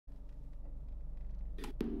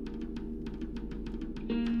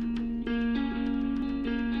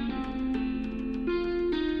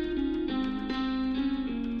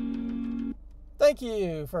Thank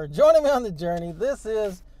you for joining me on the journey. This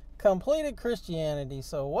is Completed Christianity.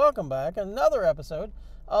 So welcome back. Another episode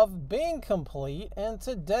of Being Complete. And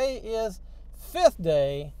today is fifth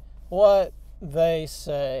day, what they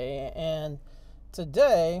say. And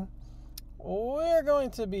today we're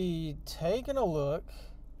going to be taking a look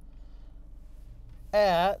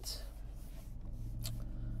at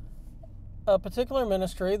a particular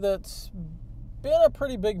ministry that's been a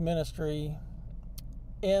pretty big ministry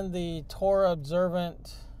in the Torah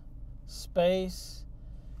observant space,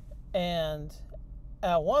 and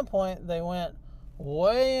at one point they went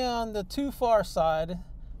way on the too far side,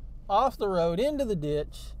 off the road into the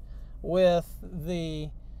ditch, with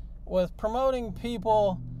promoting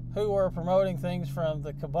people who were promoting things from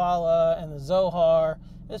the Kabbalah and the Zohar.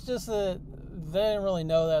 It's just that they didn't really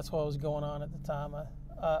know that's what was going on at the time,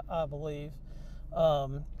 I believe,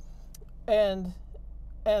 and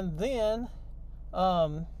then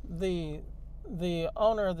the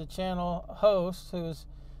owner of the channel, host,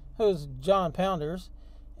 who's John Pounders,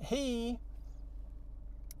 he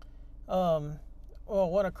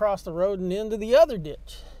went across the road and into the other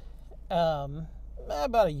ditch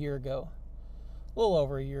about a year ago, a little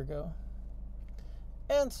over a year ago.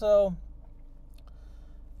 And so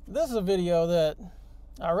this is a video that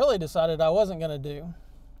I really decided I wasn't going to do,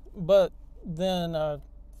 but then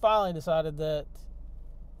finally decided that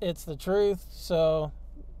it's the truth, so,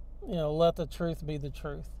 let the truth be the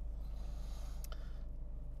truth.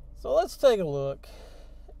 So let's take a look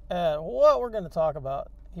at what we're going to talk about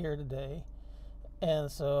here today. And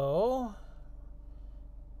so,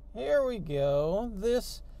 here we go.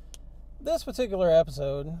 This particular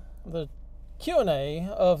episode, the Q&A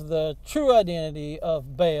of the true identity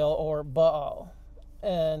of Baal or Baal.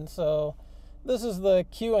 And so, this is the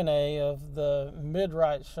Q&A of the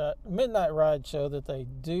Midnight Ride show that they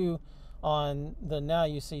do on the Now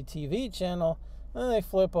You See TV channel. And then they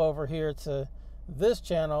flip over here to this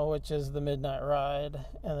channel, which is the Midnight Ride,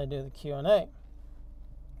 and they do the Q&A.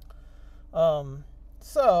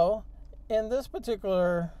 So, in this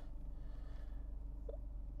particular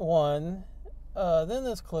one, then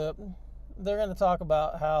this clip, they're going to talk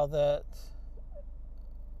about how that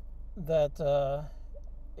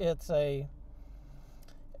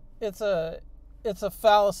it's a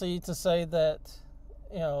fallacy to say that,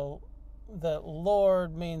 that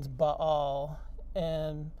Lord means Baal,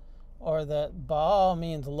 or that Baal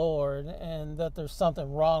means Lord, and that there's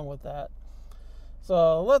something wrong with that.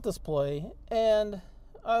 So let this play, and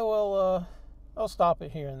I'll stop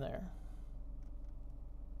it here and there.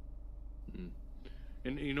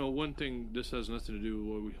 And one thing, this has nothing to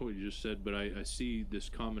do with what you just said, but I see this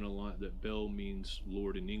comment a lot that Baal means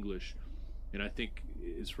Lord in English. And I think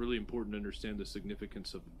it's really important to understand the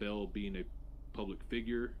significance of Baal being a public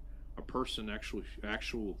figure, a person,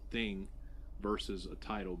 actual thing, versus a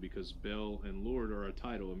title. Because Baal and Lord are a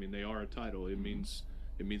title. I mean, they are a title. It means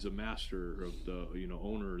a master of the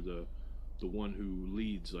owner, the one who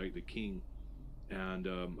leads, like the king. And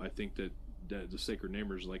I think that the sacred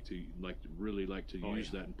namers like to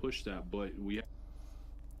use that and push that. But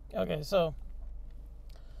okay, so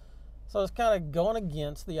it's kind of going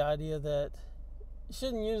against the idea that you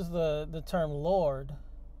shouldn't use the term Lord,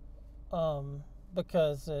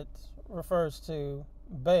 because it refers to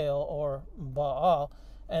Baal or Baal,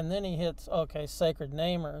 and then he hits sacred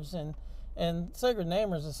namers, and sacred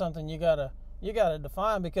namers is something you gotta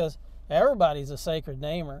define, because everybody's a sacred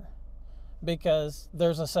namer, because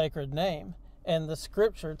there's a sacred name, and the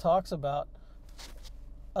scripture talks about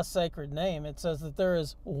a sacred name. It says that there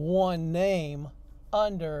is one name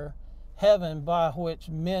under heaven by which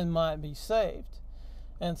men might be saved.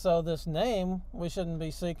 And so this name, we shouldn't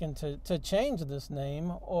be seeking to change this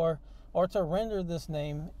name or to render this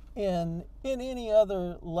name in any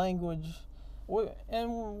other language.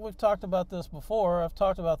 We've talked about this before. I've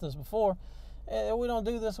talked about this before. We don't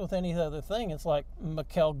do this with any other thing. It's like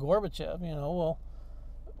Mikhail Gorbachev.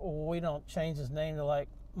 We don't change his name to like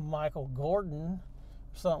Michael Gordon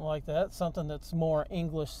or something like that, something that's more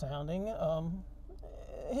English sounding.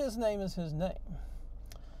 His name is his name.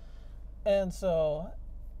 And so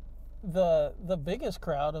the biggest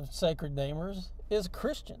crowd of sacred namers is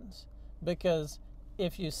Christians, because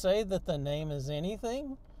if you say that the name is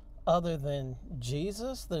anything other than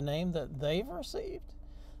Jesus, the name that they've received,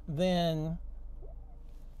 then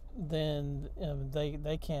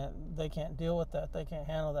they can't deal with that. They can't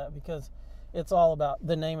handle that, because it's all about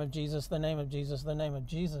the name of Jesus, the name of Jesus, the name of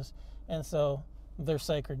Jesus. And so they're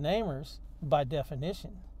sacred namers by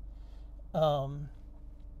definition. And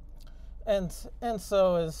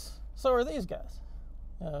so are these guys,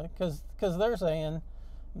 because they're saying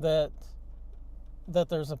that that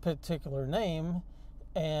there's a particular name,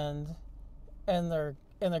 and they're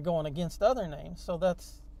going against other names. So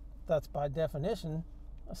that's by definition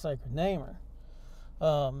a sacred namer.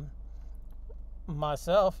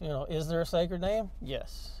 Myself, is there a sacred name?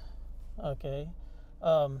 Yes. Okay.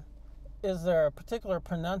 Is there a particular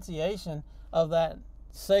pronunciation of that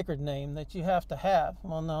sacred name that you have to have?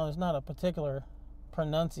 Well, no, there's not a particular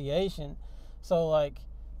pronunciation. So like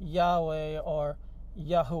Yahweh or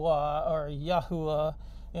Yahuwah or Yahuwah,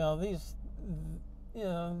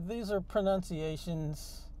 these are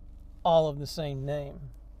pronunciations all of the same name.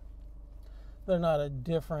 They're not a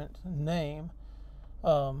different name.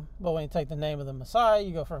 But when you take the name of the Messiah,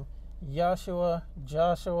 you go from Yahshua,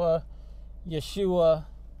 Joshua, Yeshua.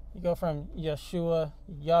 You go from Yeshua,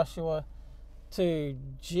 Yahshua to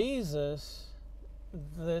Jesus.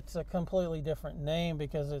 That's a completely different name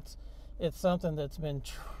because it's something that's been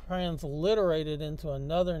transliterated into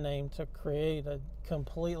another name to create a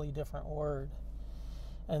completely different word.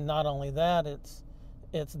 And not only that, it's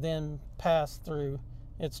then passed through.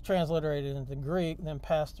 It's transliterated into Greek, then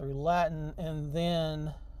passed through Latin, and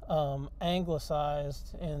then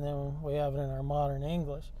anglicized, and then we have it in our modern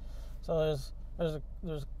English. So there's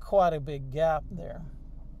quite a big gap there.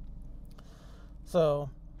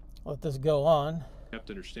 So let this go on. You have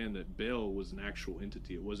to understand that Baal was an actual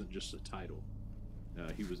entity. It wasn't just a title.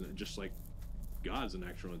 He was just like God's an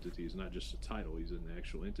actual entity. He's not just a title. He's an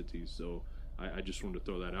actual entity. So I just wanted to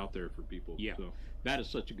throw that out there for people. Yeah, so. That is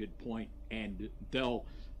such a good point. And the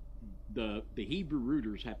Hebrew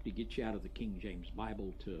rooters have to get you out of the King James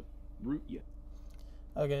Bible to root you.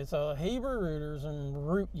 Okay, so Hebrew rooters and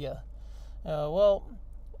root you.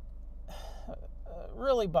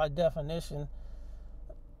 Really by definition,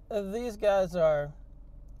 these guys are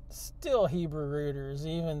still Hebrew rooters,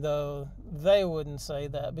 even though they wouldn't say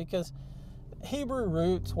that, because Hebrew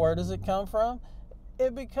roots, where does it come from?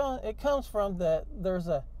 It comes from that there's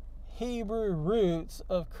a Hebrew roots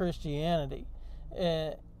of Christianity.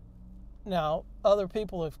 Now, other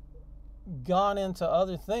people have gone into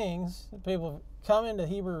other things. People have come into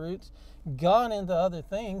Hebrew roots, gone into other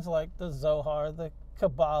things like the Zohar, the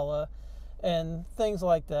Kabbalah, and things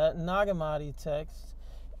like that, Nag Hammadi texts,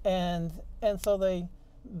 and so they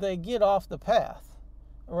get off the path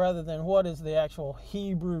rather than what is the actual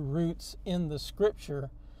Hebrew roots in the scripture.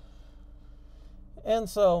 And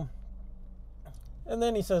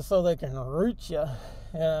then he says, so they can root you.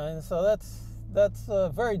 And so that's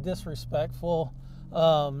very disrespectful.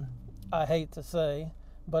 I hate to say,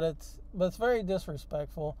 but it's very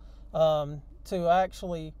disrespectful to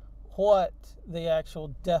actually what the actual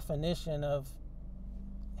definition of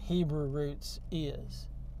Hebrew roots is.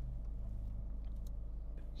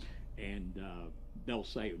 And they'll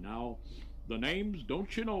say, now, the names,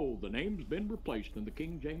 don't you know, the name's been replaced in the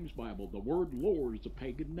King James Bible. The word Lord is a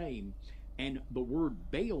pagan name, and the word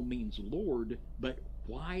Baal means Lord, but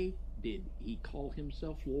why did he call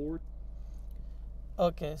himself Lord?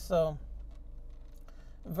 Okay, so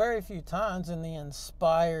very few times in the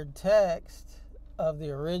inspired text of the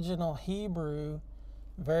original Hebrew,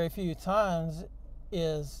 very few times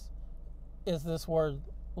is this word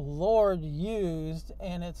Lord used,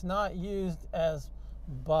 and it's not used as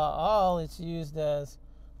Baal, it's used as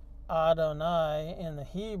Adonai in the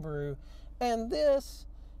Hebrew. And this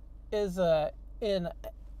is in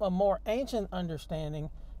a more ancient understanding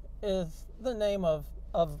is the name of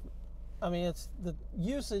it's the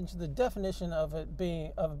usage, the definition of it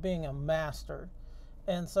being a master.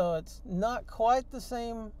 And so it's not quite the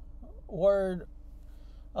same word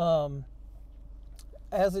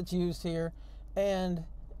as it's used here, and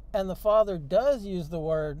the Father does use the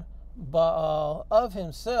word Baal of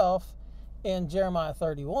himself in Jeremiah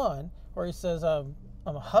 31, where he says, I'm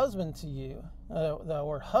a husband to you. The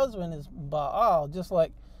word husband is Baal, just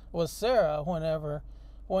like with Sarah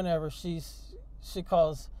whenever she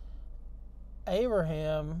calls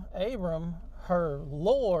Abram, her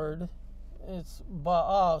Lord, it's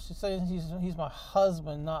Baal. She's saying he's my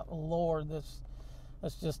husband, not Lord.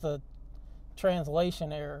 That's just a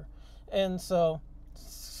translation error. And so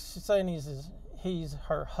she's saying he's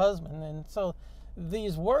her husband. And so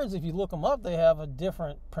these words, if you look them up, they have a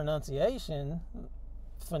different pronunciation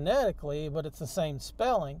phonetically, but it's the same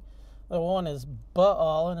spelling. The one is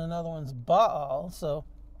Baal and another one's Baal. So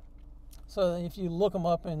if you look them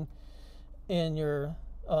up in your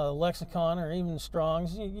lexicon or even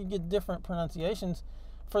Strong's, you get different pronunciations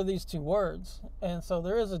for these two words. And so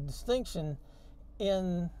there is a distinction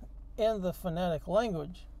in the phonetic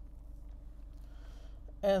language.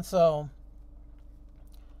 And so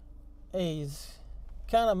he's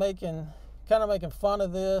kind of making fun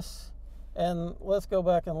of this, and let's go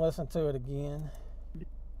back and listen to it again.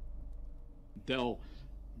 they'll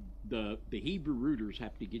the Hebrew rooters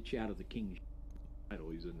have to get you out of the King.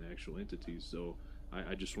 He's in the actual entities, so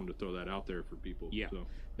I just wanted to throw that out there for people. Yeah, so.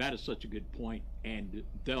 that is such a good point. And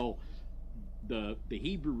they'll the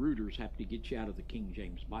Hebrew rooters have to get you out of the King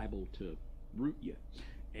James Bible to root you,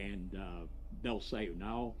 and they'll say,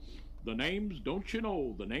 now the names, don't you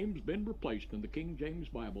know, the name's been replaced in the King James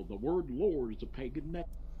Bible. The word Lord is a pagan name.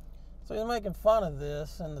 So he's making fun of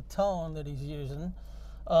this and the tone that he's using,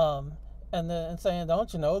 and then saying,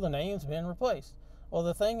 "Don't you know the name's been replaced?" Well,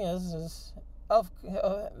 the thing is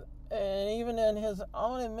and even in his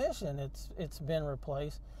own admission, it's been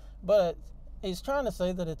replaced, but he's trying to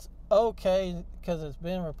say that it's okay because it's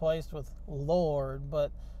been replaced with Lord,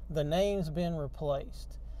 but the name's been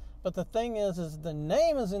replaced. But the thing is the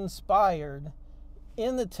name is inspired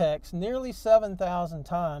in the text nearly 7,000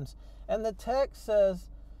 times, and the text says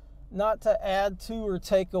not to add to or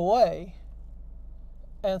take away.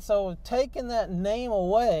 And so taking that name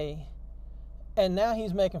away, and now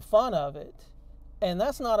he's making fun of it, and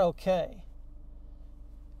that's not okay.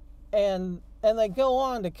 And they go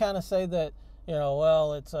on to kind of say that,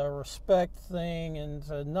 well, it's a respect thing and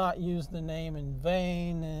to not use the name in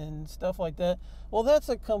vain and stuff like that. Well, that's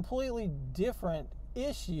a completely different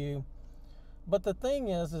issue. But the thing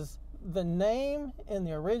is the name in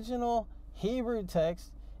the original Hebrew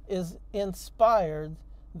text is inspired,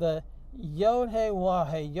 the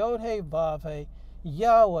Yod-Heh-Wah-Heh, Yod-Heh-Vav-Heh,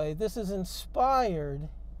 Yahweh. This is inspired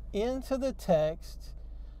into the text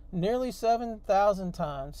nearly 7,000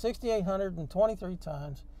 times, 6,823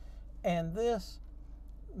 times. And this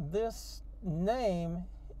name,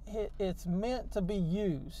 it's meant to be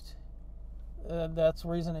used. That's the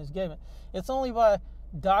reason it's given. It's only by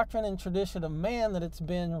doctrine and tradition of man that it's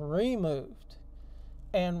been removed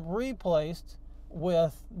and replaced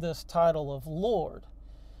with this title of Lord.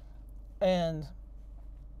 And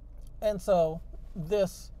so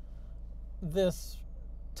this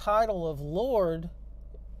title of Lord,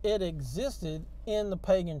 it existed in the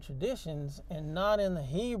pagan traditions and not in the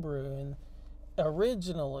Hebrew and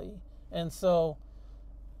originally. And so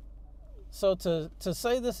to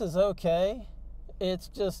say this is okay, it's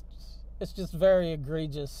just very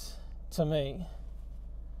egregious to me.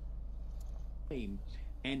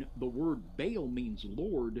 And the word Baal means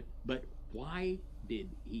Lord, but why did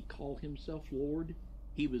he call himself Lord?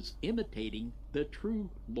 He was imitating the true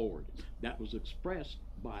Lord. That was expressed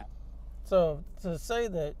by... So to say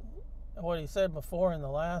that what he said before in the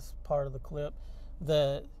last part of the clip,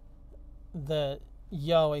 that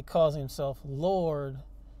Yahweh calls himself Lord,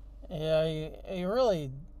 yeah, you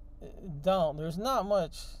really don't. There's not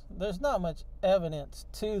much evidence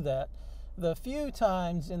to that. The few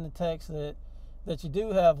times in the text that you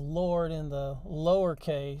do have Lord in the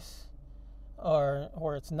lowercase, or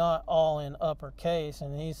where it's not all in uppercase,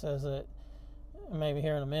 and he says that maybe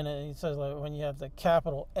here in a minute, he says like when you have the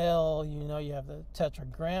capital L, you have the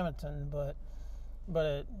tetragrammaton, but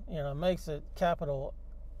it makes it capital,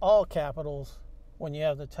 all capitals when you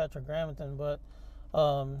have the tetragrammaton, but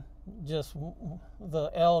just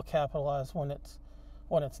the L capitalized when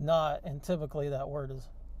it's not, and typically that word is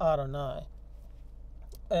Adonai.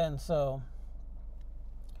 And so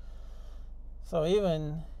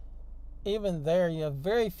even there, you have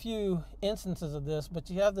very few instances of this,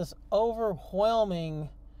 but you have this overwhelming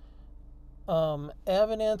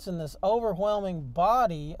evidence and this overwhelming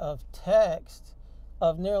body of text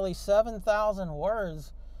of nearly 7,000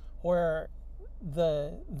 words where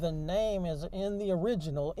the name is in the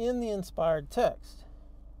original, in the inspired text.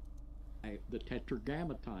 The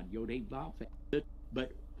tetragrammaton, Yod-Heh-Vav-Heh.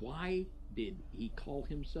 But why did he call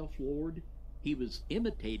himself Lord? He was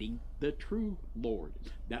imitating the true Lord.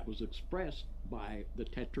 That was expressed by the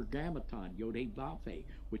tetragrammaton, Yod-Heh-Vav-Heh,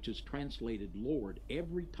 which is translated Lord.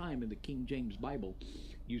 Every time in the King James Bible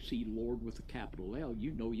you see Lord with a capital L,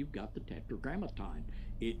 you've got the tetragrammaton.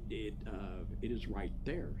 It is right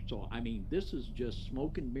there. So, I mean, this is just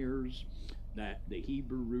smoke and mirrors that the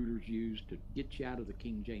Hebrew rooters use to get you out of the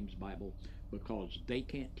King James Bible because they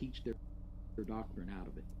can't teach their doctrine out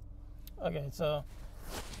of it. Okay, so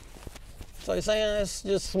you're saying it's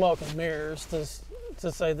just smoke and mirrors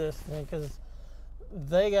to say this thing, because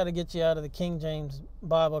they got to get you out of the King James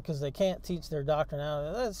Bible because they can't teach their doctrine out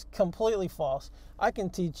of it. That's completely false. I can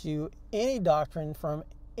teach you any doctrine from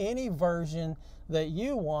any version that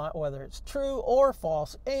you want, whether it's true or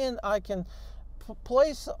false, and I can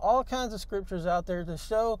place all kinds of scriptures out there to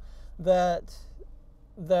show that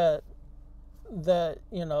to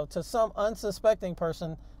some unsuspecting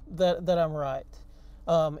person that I'm right.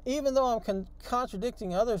 Even though I'm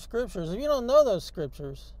contradicting other scriptures, if you don't know those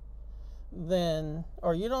scriptures, then,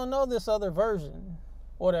 or you don't know this other version,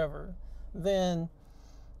 whatever, then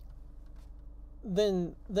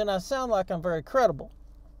I sound like I'm very credible.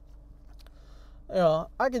 You know,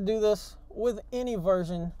 I could do this with any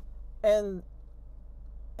version, and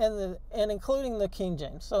including the King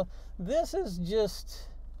James. So this is just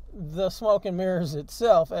the smoke and mirrors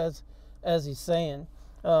itself, as he's saying.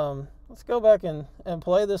 Let's go back and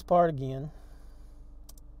play this part again.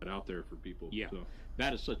 Out there for people. Yeah, so.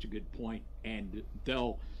 That is such a good point. And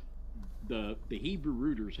the Hebrew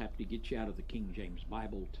rooters have to get you out of the King James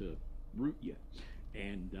Bible to root you,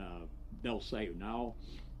 and they'll say, now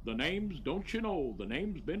the names, don't you know, the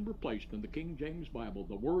name's been replaced in the King James Bible.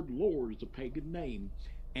 The word Lord is a pagan name,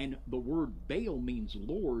 and the word Baal means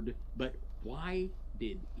Lord. But why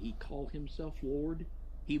did he call himself Lord?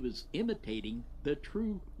 He was imitating the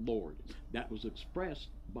true Lord. That was expressed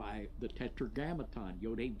by the Tetragrammaton,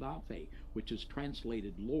 Yod-Heh-Vav-Heh, which is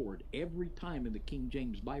translated Lord. Every time in the King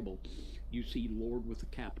James Bible you see Lord with a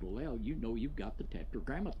capital L, you know you've got the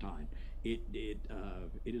Tetragrammaton. It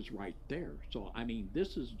is right there. So, I mean,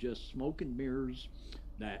 this is just smoke and mirrors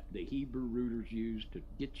that the Hebrew rooters use to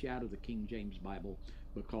get you out of the King James Bible,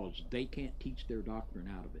 because they can't teach their doctrine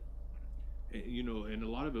out of it. You know, and a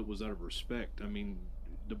lot of it was out of respect. I mean,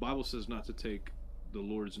 the Bible says not to take the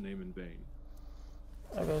Lord's name in vain.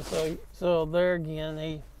 Okay, so there again,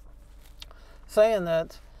 he saying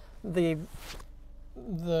that the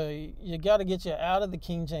you got to get you out of the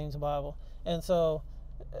King James Bible, and so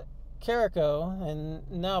Carrico and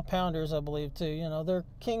now Pounders, I believe too. You know, they're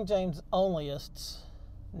King James onlyists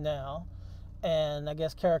now, and I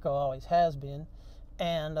guess Carrico always has been,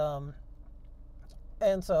 and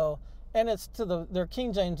so it's to they're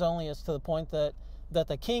King James onlyists to the point that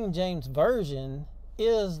the King James version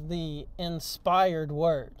is the inspired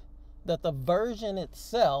word, that the version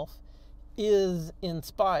itself is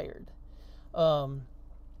inspired, and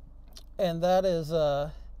that is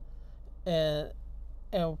and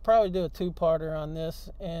we'll probably do a two-parter on this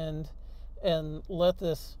and let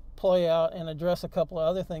this play out and address a couple of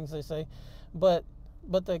other things they say, but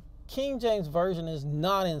the King James version is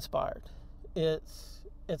not inspired. It's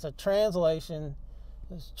a translation.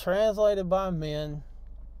 It's translated by men,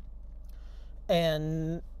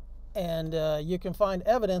 and you can find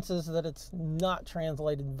evidences that it's not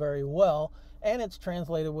translated very well, and it's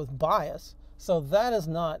translated with bias. So that is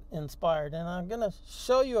not inspired, and I'm going to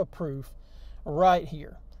show you a proof right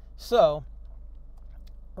here. So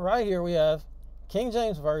right here we have King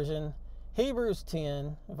James Version, Hebrews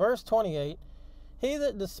 10, verse 28. He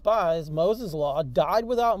that despised Moses' law died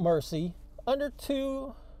without mercy under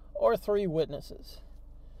 2 or 3 witnesses.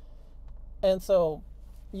 And so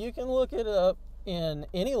you can look it up in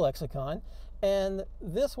any lexicon, and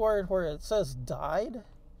this word where it says died,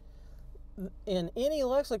 in any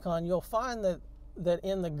lexicon you'll find that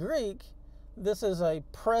in the Greek this is a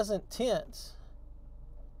present tense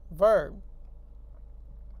verb.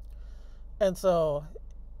 And so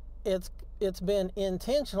it's been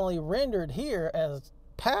intentionally rendered here as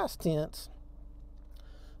past tense,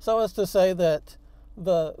 so as to say that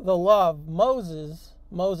the law of Moses'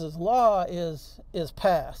 law is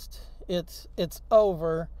past. It's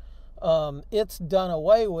over. It's done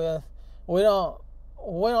away with. We don't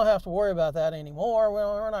have to worry about that anymore.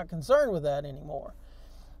 We're not concerned with that anymore.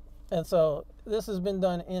 And so this has been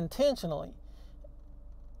done intentionally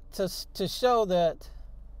to show that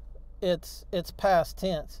it's past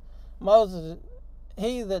tense. Moses,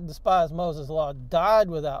 he that despised Moses' law died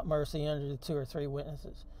without mercy under the 2 or 3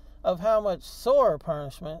 witnesses. Of how much sorer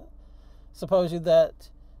punishment, suppose you, that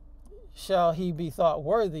shall he be thought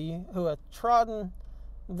worthy, who hath trodden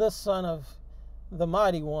the Son of the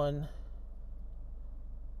Mighty One,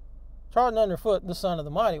 trodden underfoot the Son of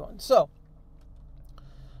the Mighty One. So,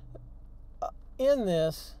 in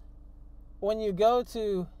this, when you go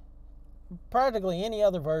to practically any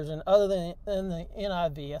other version other than in the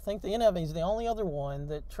NIV, I think the NIV is the only other one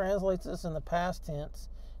that translates this in the past tense.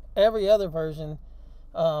 Every other version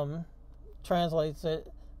translates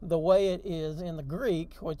it the way it is in the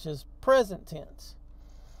Greek, which is present tense.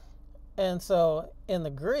 And so in the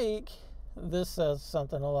Greek, this says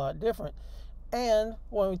something a lot different. And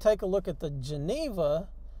when we take a look at the Geneva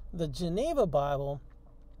Bible,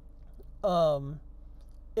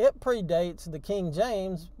 it predates the King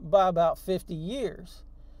James by about 50 years.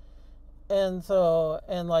 And so,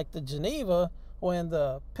 and like the Geneva, when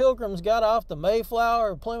the Pilgrims got off the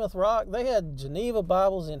Mayflower or Plymouth Rock, they had Geneva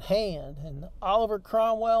Bibles in hand. And Oliver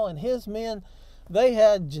Cromwell and his men, they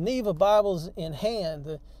had Geneva Bibles in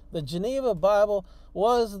hand. The Geneva Bible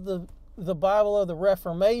was the Bible of the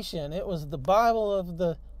Reformation. It was the Bible of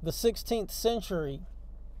the 16th century.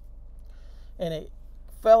 And it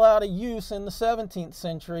fell out of use in the 17th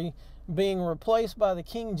century being replaced by the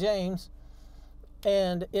King James,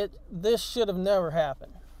 and this should have never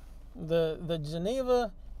happened. The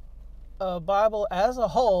Geneva Bible as a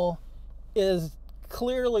whole is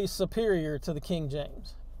clearly superior to the King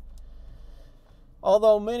James.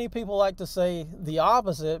 Although many people like to say the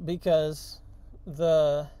opposite, because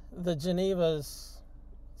the Geneva is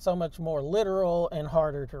so much more literal and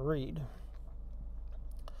harder to read.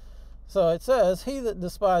 So it says, he that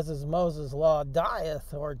despises Moses' law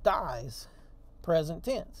dieth or dies, present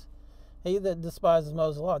tense. He that despises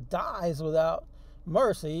Moses' law dies without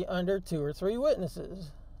mercy under 2 or 3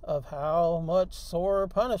 witnesses. Of how much sorer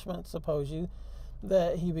punishment, suppose you,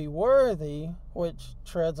 that he be worthy which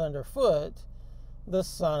treads under foot the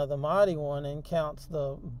Son of the Mighty One, and counts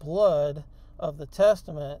the blood of the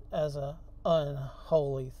testament as an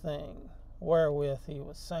unholy thing, wherewith he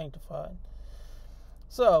was sanctified.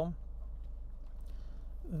 So,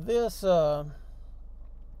 this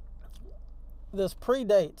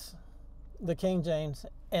predates the King James,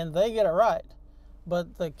 and they get it right.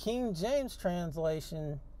 But the King James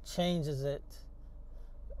translation changes it,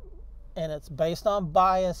 and it's based on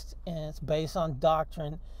bias, and it's based on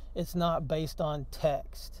doctrine. It's not based on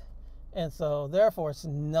text, and so therefore it's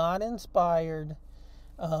not inspired,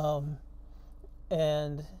 and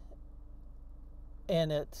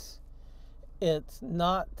it's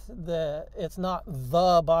not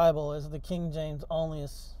the Bible, as the King James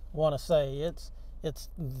onlyists want to say. It's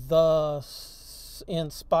the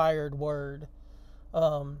inspired word.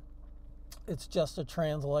 It's just a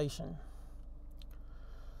translation.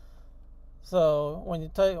 So when you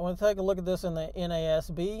take a look at this in the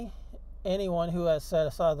NASB, anyone who has set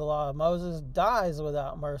aside the law of Moses dies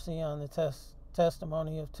without mercy on the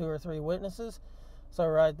testimony of 2 or 3 witnesses. So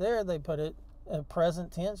right there they put it in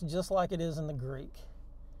present tense, just like it is in the Greek.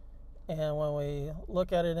 And when we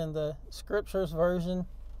look at it in the Scriptures version,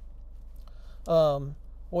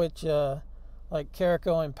 which like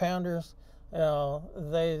Carrico and Pounders,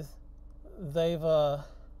 they've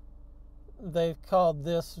called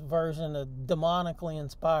this version a demonically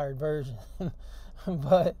inspired version.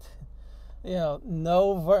 But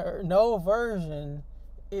no version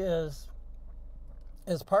is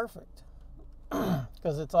perfect,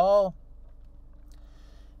 because it all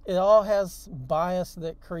has bias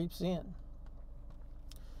that creeps in,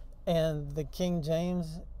 and the King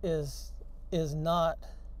James is not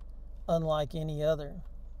unlike any other.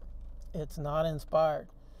 It's not inspired.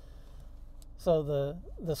 So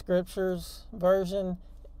the Scriptures version,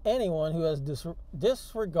 anyone who has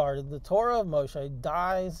disregarded the Torah of Moshe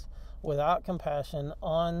dies without compassion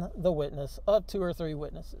on the witness of 2 or 3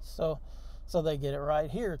 witnesses. So they get it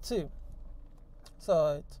right here too.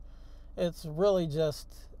 So it's really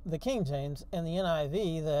just the King James and the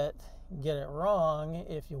NIV that get it wrong,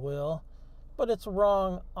 if you will, but it's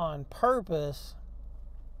wrong on purpose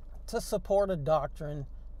to support a doctrine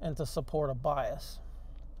and to support a bias.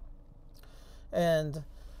 And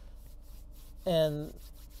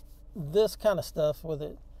this kind of stuff, with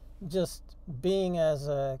it just being as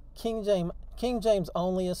a King James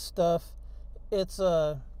onlyist stuff, it's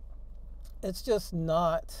just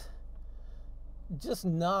not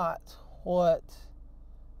what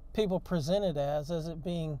people present it as it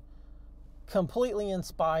being completely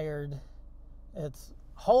inspired. It's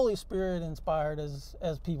Holy Spirit inspired, as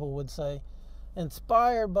people would say,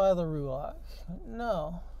 inspired by the Ruach.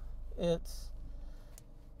 No, it's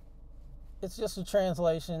just a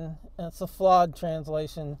translation, and it's a flawed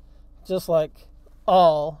translation, just like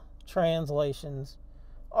all translations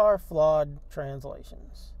are flawed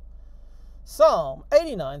translations. Psalm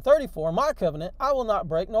 89:34, my covenant I will not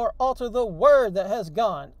break nor alter the word that has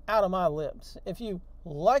gone out of my lips. If you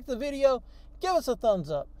like the video, give us a thumbs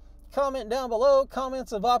up. Comment down below.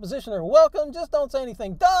 Comments of opposition are welcome. Just don't say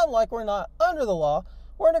anything dumb like we're not under the law.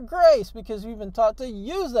 We're under grace because we've been taught to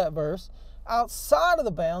use that verse outside of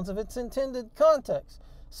the bounds of its intended context.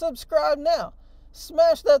 Subscribe now.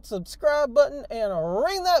 Smash that subscribe button and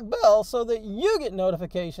ring that bell so that you get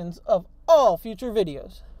notifications of all future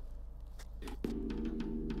videos.